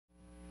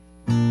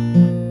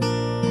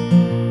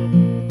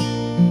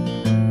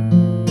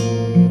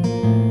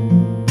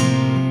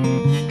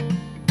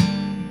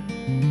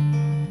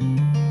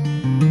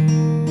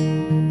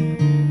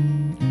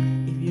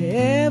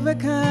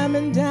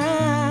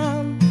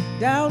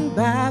down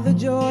by the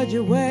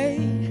Georgia way.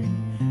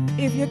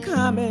 If you're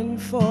coming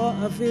for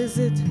a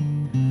visit,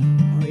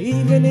 or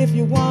even if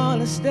you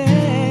want to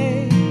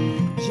stay,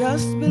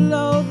 just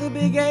below the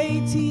big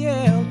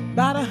ATL,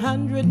 about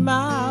 100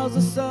 miles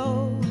or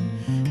so,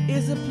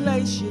 is a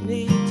place you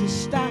need to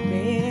stop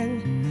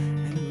in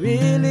and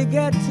really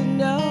get to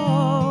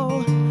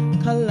know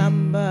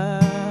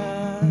Columbus,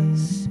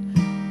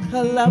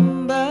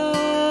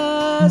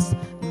 Columbus,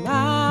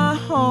 my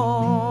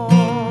home.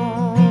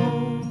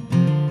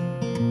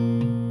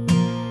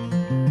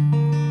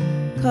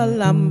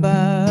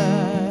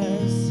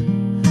 Columbus,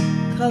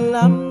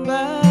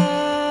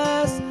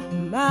 Columbus,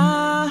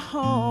 my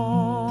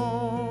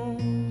home.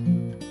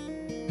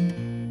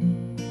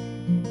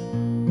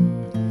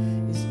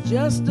 It's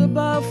just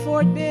above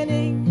Fort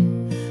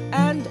Benning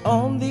and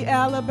on the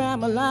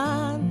Alabama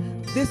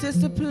line. This is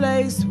the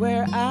place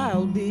where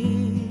I'll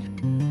be,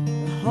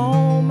 the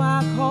home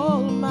I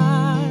call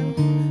mine.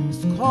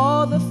 It's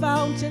called the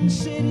Fountain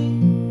City.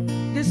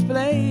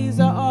 Displays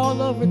are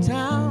all over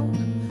town.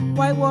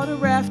 Whitewater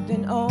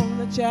rafting on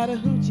the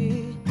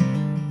Chattahoochee.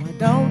 Why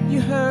don't you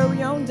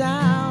hurry on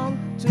down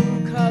to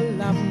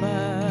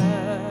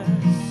Columbus,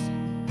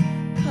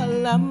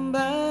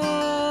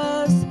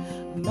 Columbus,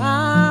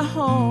 my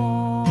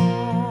home.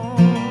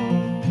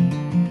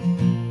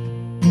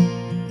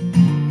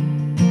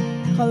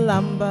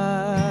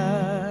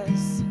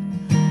 Columbus,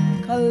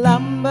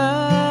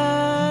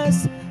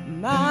 Columbus,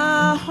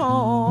 my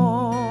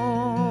home.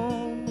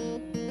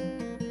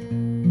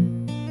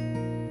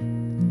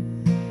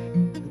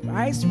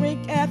 Ice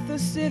rink at the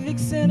Civic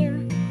Center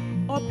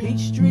or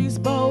Peachtree's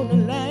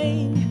Bowling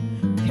Lane.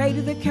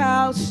 Katie the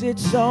cow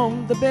sits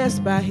on the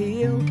Best Buy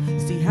hill.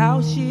 See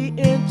how she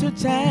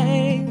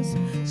entertains.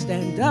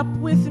 Stand up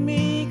with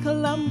me,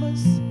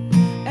 Columbus,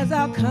 as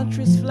our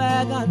country's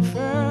flag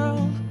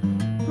unfurl.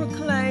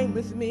 Proclaim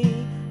with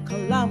me,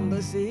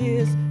 Columbus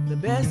is the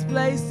best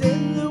place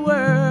in the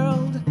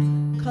world.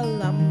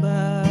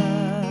 Columbus,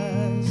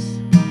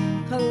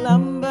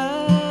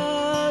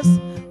 Columbus,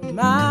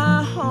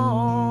 my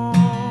home.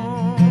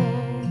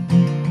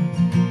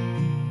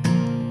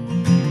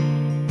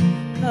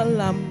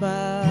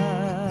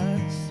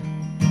 Columbus,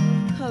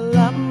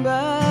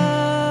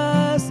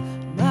 Columbus,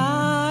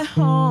 my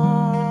home.